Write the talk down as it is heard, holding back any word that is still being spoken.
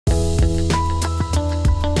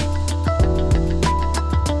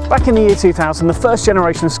Back in the year 2000, the first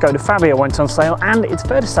generation of Skoda Fabia went on sale, and it's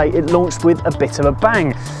fair to say it launched with a bit of a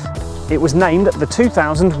bang. It was named the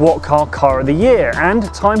 2000 What Car of the Year,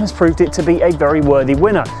 and time has proved it to be a very worthy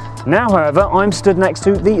winner. Now, however, I'm stood next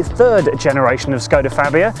to the third generation of Skoda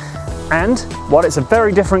Fabia, and while it's a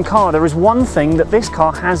very different car, there is one thing that this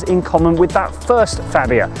car has in common with that first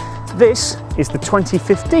Fabia. This is the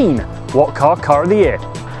 2015 What Car of the Year.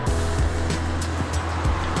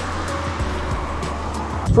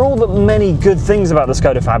 For all the many good things about the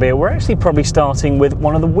Skoda Fabia, we're actually probably starting with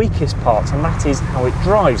one of the weakest parts, and that is how it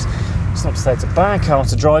drives. It's not to say it's a bad car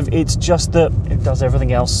to drive, it's just that it does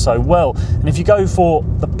everything else so well. And if you go for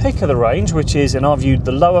the pick of the range, which is in our view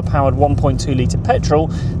the lower powered 1.2 litre petrol,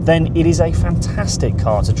 then it is a fantastic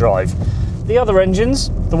car to drive. The other engines,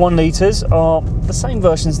 the 1 litres, are the same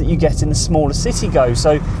versions that you get in the smaller City Go,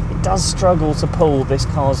 so it does struggle to pull this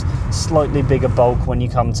car's slightly bigger bulk when you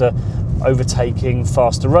come to overtaking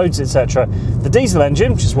faster roads, etc. The diesel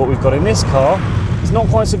engine, which is what we've got in this car, is not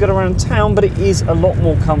quite so good around town, but it is a lot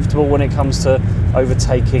more comfortable when it comes to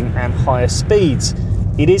overtaking and higher speeds.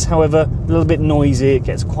 It is, however, a little bit noisy. It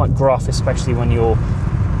gets quite gruff, especially when you're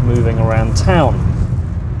moving around town.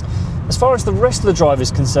 As far as the rest of the drive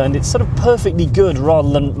is concerned, it's sort of perfectly good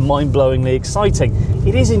rather than mind-blowingly exciting.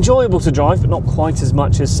 It is enjoyable to drive, but not quite as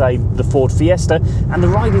much as, say, the Ford Fiesta, and the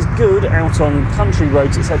ride is good out on country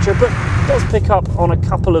roads, etc., but it does pick up on a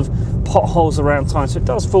couple of potholes around town, so it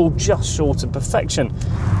does fall just short of perfection.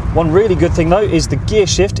 One really good thing, though, is the gear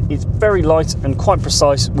shift. It's very light and quite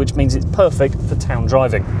precise, which means it's perfect for town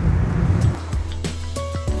driving.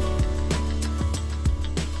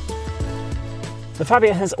 The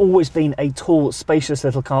Fabia has always been a tall, spacious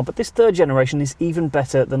little car, but this third generation is even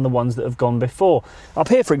better than the ones that have gone before. Up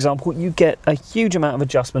here, for example, you get a huge amount of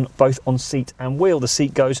adjustment both on seat and wheel. The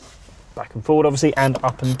seat goes back and forward, obviously, and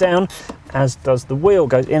up and down, as does the wheel,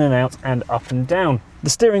 goes in and out and up and down.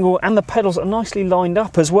 The steering wheel and the pedals are nicely lined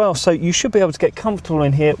up as well, so you should be able to get comfortable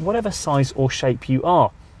in here, whatever size or shape you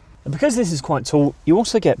are. And because this is quite tall, you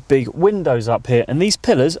also get big windows up here, and these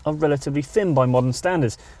pillars are relatively thin by modern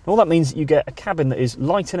standards. And all that means that you get a cabin that is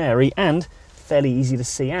light and airy and fairly easy to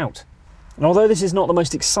see out. And although this is not the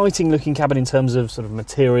most exciting looking cabin in terms of sort of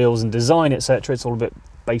materials and design, etc., it's all a bit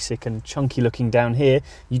basic and chunky looking down here,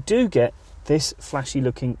 you do get this flashy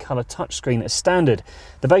looking colour touchscreen as standard.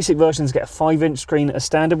 The basic versions get a 5-inch screen as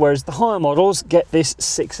standard, whereas the higher models get this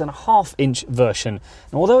 6.5-inch version.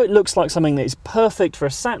 And although it looks like something that is perfect for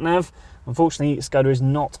a sat-nav, unfortunately Skoda is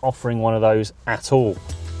not offering one of those at all.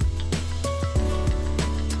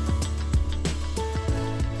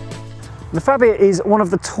 The Fabia is one of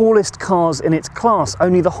the tallest cars in its class.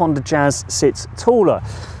 Only the Honda Jazz sits taller.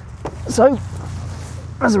 So,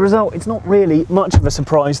 as a result, it's not really much of a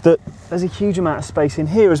surprise that there's a huge amount of space in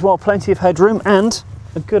here as well, plenty of headroom and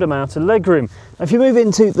a good amount of legroom. Now, if you move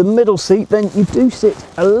into the middle seat, then you do sit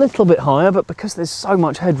a little bit higher, but because there's so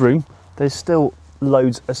much headroom, there's still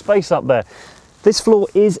loads of space up there. This floor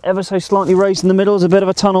is ever so slightly raised in the middle, there's a bit of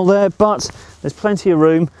a tunnel there, but there's plenty of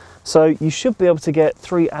room, so you should be able to get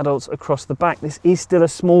 3 adults across the back. This is still a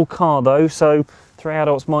small car though, so 3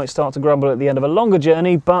 adults might start to grumble at the end of a longer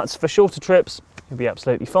journey, but for shorter trips, you'll be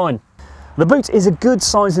absolutely fine. The boot is a good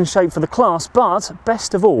size and shape for the class, but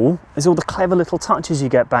best of all is all the clever little touches you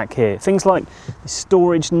get back here. Things like the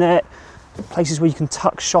storage net, places where you can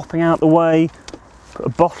tuck shopping out the way, put a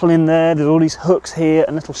bottle in there, there's all these hooks here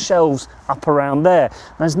and little shelves up around there.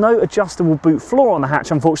 There's no adjustable boot floor on the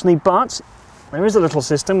hatch, unfortunately, but there is a little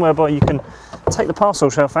system whereby you can take the parcel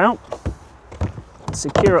shelf out,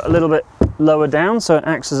 secure it a little bit lower down so it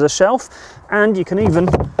acts as a shelf, and you can even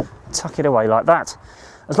tuck it away like that.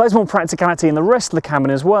 There's loads more practicality in the rest of the cabin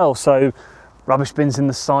as well, so rubbish bins in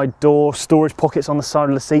the side door, storage pockets on the side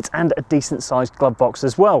of the seats, and a decent sized glove box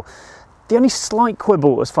as well. The only slight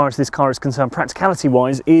quibble as far as this car is concerned, practicality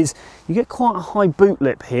wise, is you get quite a high boot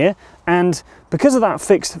lip here, and because of that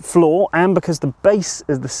fixed floor and because the base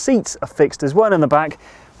of the seats are fixed as well in the back,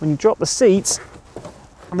 when you drop the seats,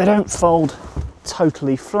 they don't fold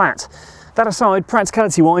totally flat. That aside,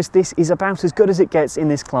 practicality wise, this is about as good as it gets in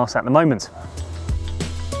this class at the moment.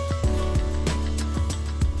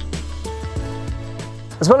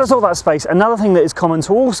 As well as all that space, another thing that is common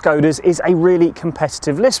to all Skodas is a really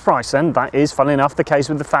competitive list price, and that is, funnily enough, the case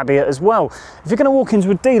with the Fabia as well. If you're going to walk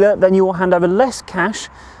into a dealer, then you will hand over less cash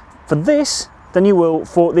for this than you will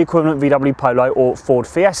for the equivalent VW Polo or Ford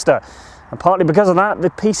Fiesta. And partly because of that,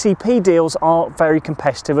 the PCP deals are very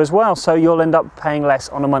competitive as well, so you'll end up paying less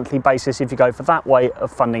on a monthly basis if you go for that way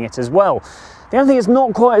of funding it as well. The only thing it's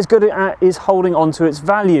not quite as good at is holding on to its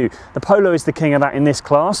value. The Polo is the king of that in this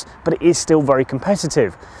class, but it is still very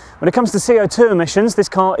competitive. When it comes to CO2 emissions, this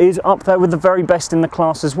car is up there with the very best in the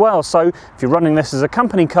class as well. So if you're running this as a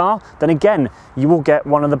company car, then again, you will get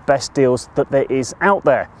one of the best deals that there is out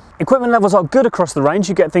there. Equipment levels are good across the range.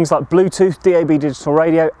 You get things like Bluetooth, DAB digital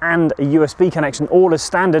radio and a USB connection all as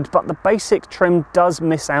standard, but the basic trim does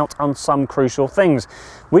miss out on some crucial things.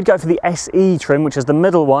 We'd go for the SE trim, which is the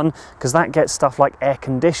middle one, because that gets stuff like air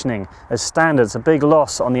conditioning as standard. It's a big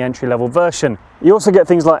loss on the entry-level version. You also get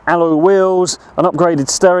things like alloy wheels, an upgraded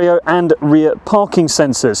stereo and rear parking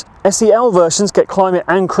sensors. SEL versions get climate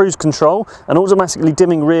and cruise control, an automatically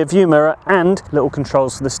dimming rear view mirror and little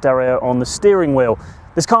controls for the stereo on the steering wheel.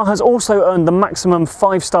 This car has also earned the maximum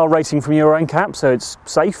 5-star rating from Euro NCAP, so it's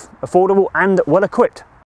safe, affordable and well equipped.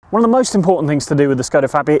 One of the most important things to do with the Skoda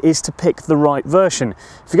Fabia is to pick the right version.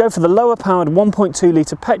 If you go for the lower powered 1.2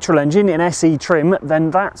 litre petrol engine in SE trim,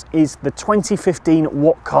 then that is the 2015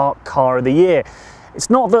 What Car of the Year. It's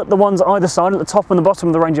not that the ones either side at the top and the bottom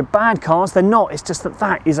of the range are bad cars, they're not, it's just that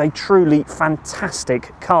that is a truly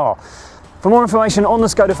fantastic car. For more information on the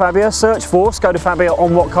Skoda Fabia, search for Skoda Fabia on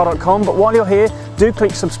whatcar.com, but while you're here, do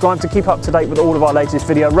click subscribe to keep up to date with all of our latest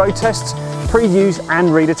video road tests, previews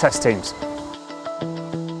and reader test teams.